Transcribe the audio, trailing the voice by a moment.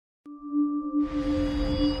Hello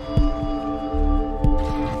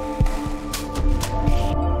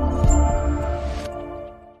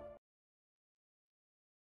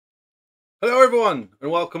everyone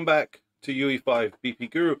and welcome back to UE5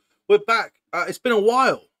 BP Guru. We're back. It's been a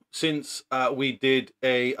while since we did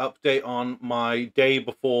a update on my day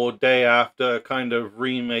before, day after kind of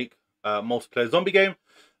remake multiplayer zombie game,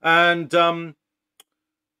 and I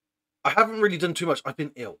haven't really done too much. I've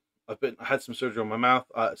been ill. I had some surgery on my mouth.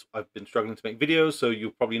 I've been struggling to make videos, so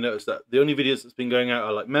you'll probably notice that the only videos that's been going out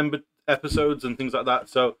are like member episodes and things like that.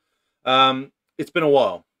 So it's been a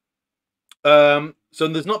while. So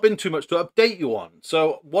there's not been too much to update you on.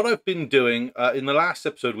 So what I've been doing in the last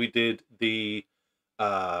episode, we did the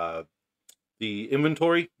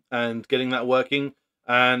inventory and getting that working,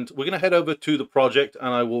 and we're going to head over to the project,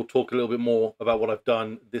 and I will talk a little bit more about what I've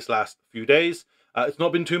done this last few days. It's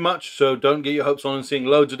not been too much, so don't get your hopes on seeing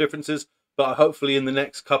loads of differences, but hopefully in the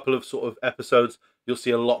next couple of sort of episodes, you'll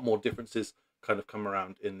see a lot more differences kind of come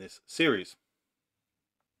around in this series.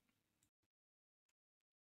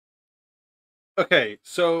 Okay,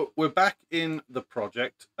 so we're back in the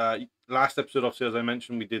project. Last episode, obviously, as I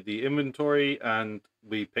mentioned, we did the inventory and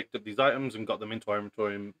we picked up these items and got them into our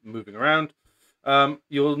inventory and moving around.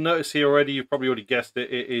 You'll notice here already, you've probably already guessed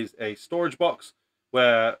it, it is a storage box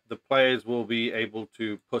where the players will be able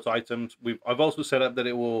to put items. I've also set up that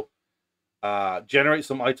it will generate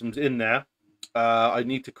some items in there. I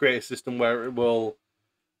need to create a system where it will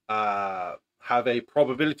have a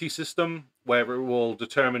probability system where it will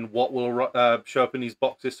determine what will show up in these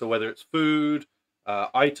boxes, so whether it's food,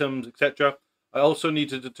 items, etc. I also need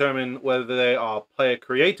to determine whether they are player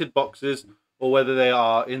created boxes or whether they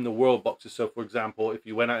are in the world boxes. So for example, if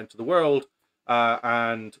you went out into the world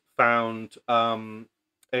and found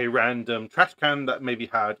a random trash can that maybe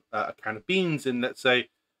had a can of beans in, let's say,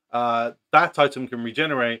 that item can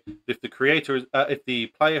regenerate if the creator if the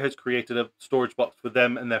player has created a storage box for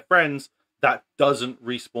them and their friends that doesn't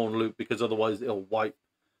respawn loot, because otherwise it'll wipe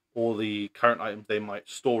all the current items they might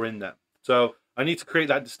store in there. So I need to create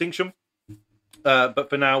that distinction, but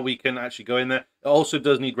for now we can actually go in there. It also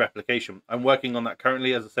does need replication. I'm working on that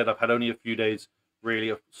currently. As I said, I've had only a few days really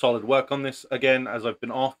of solid work on this again as I've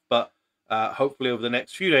been off, but hopefully over the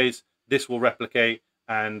next few days this will replicate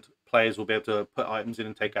and players will be able to put items in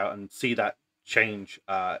and take out and see that change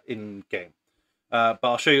in game. But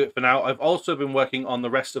I'll show you it for now. I've also been working on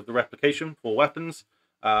the rest of the replication for weapons.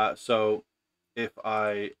 So if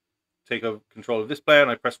I take over control of this player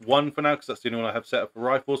and I press 1 for now, because that's the only one I have set up for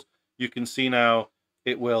rifles, you can see now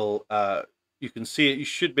it will, you can see it, you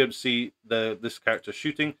should be able to see this character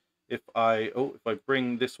shooting. If I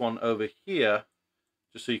bring this one over here,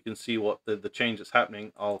 just so you can see what the change that's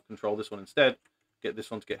happening, I'll control this one instead, get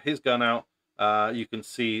this one to get his gun out. You can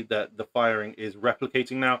see that the firing is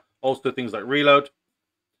replicating now. Also things like reload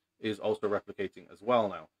is also replicating as well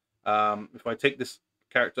now. If I take this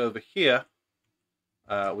character over here,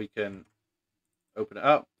 we can open it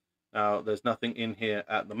up. Now there's nothing in here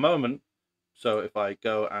at the moment, so if I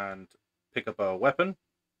go and pick up a weapon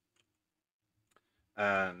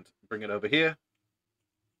and bring it over here,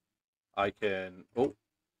 I can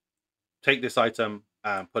take this item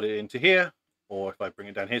and put it into here. Or if I bring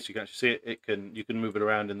it down here so you can actually see it, you can move it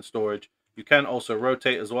around in the storage. You can also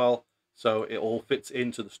rotate as well, so it all fits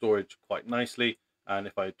into the storage quite nicely. And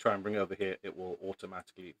if I try and bring it over here, it will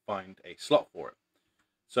automatically find a slot for it.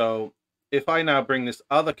 So if I now bring this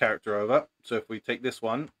other character over, so if we take this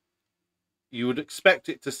one, you would expect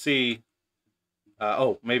it to see,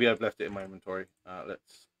 oh, maybe I've left it in my inventory.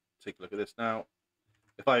 Let's take a look at this now.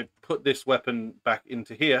 If I put this weapon back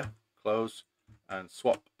into here, close, and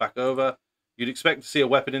swap back over, you'd expect to see a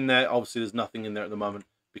weapon in there. Obviously, there's nothing in there at the moment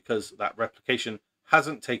because that replication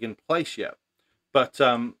hasn't taken place yet. But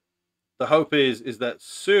the hope is that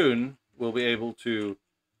soon we'll be able to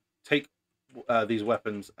take these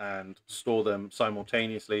weapons and store them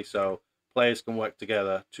simultaneously, so players can work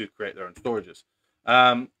together to create their own storages.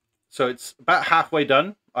 So it's about halfway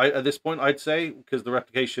done at this point, I'd say, because the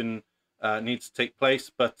replication needs to take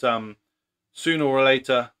place. But sooner or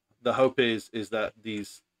later, the hope is that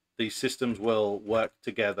these systems will work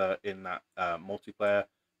together in that multiplayer,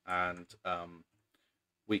 and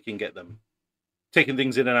we can get them taking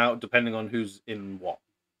things in and out depending on who's in what.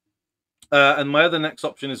 And my other next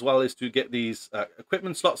option as well is to get these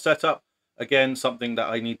equipment slots set up. Again, something that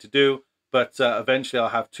I need to do, but eventually I'll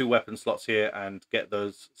have 2 weapon slots here and get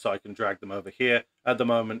those so I can drag them over here. At the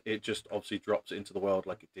moment, it just obviously drops it into the world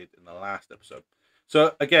like it did in the last episode.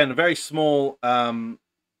 So again, a very small update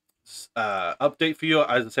for you.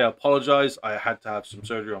 As I say, I apologize. I had to have some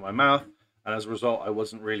surgery on my mouth, and as a result, I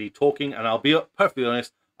wasn't really talking. And I'll be perfectly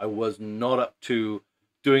honest, I was not up to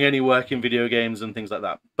doing any work in video games and things like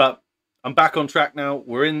that. But I'm back on track now.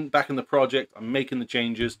 We're back in the project. I'm making the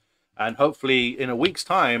changes, and hopefully in a week's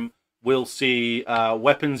time, we'll see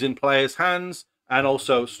weapons in players' hands, and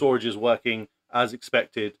also storages working as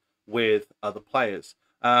expected with other players.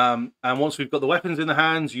 And once we've got the weapons in the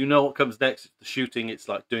hands, you know what comes next. It's the shooting. It's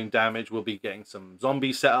like doing damage. We'll be getting some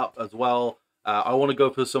zombies set up as well. I want to go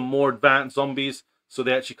for some more advanced zombies, so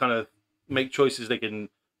they actually kind of make choices. They can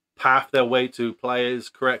path their way to players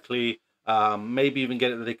correctly. Maybe even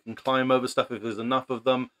get it that they can climb over stuff if there's enough of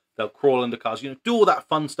them. They'll crawl into cars. You know, do all that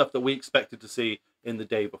fun stuff that we expected to see in the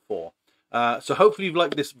day before. So hopefully you've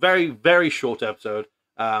liked this very, very short episode.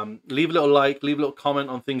 Leave a little like, leave a little comment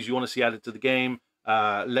on things you want to see added to the game.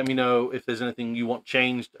 Let me know if there's anything you want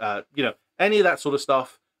changed. You know, any of that sort of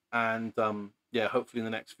stuff. And yeah, hopefully in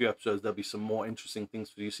the next few episodes there'll be some more interesting things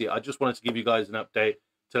for you to see. I just wanted to give you guys an update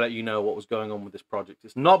to let you know what was going on with this project.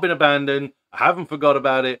 It's not been abandoned. I haven't forgot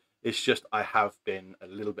about it. It's just I have been a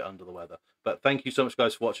little bit under the weather. But thank you so much,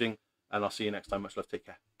 guys, for watching, and I'll see you next time. Much love. Take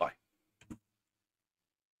care. Bye.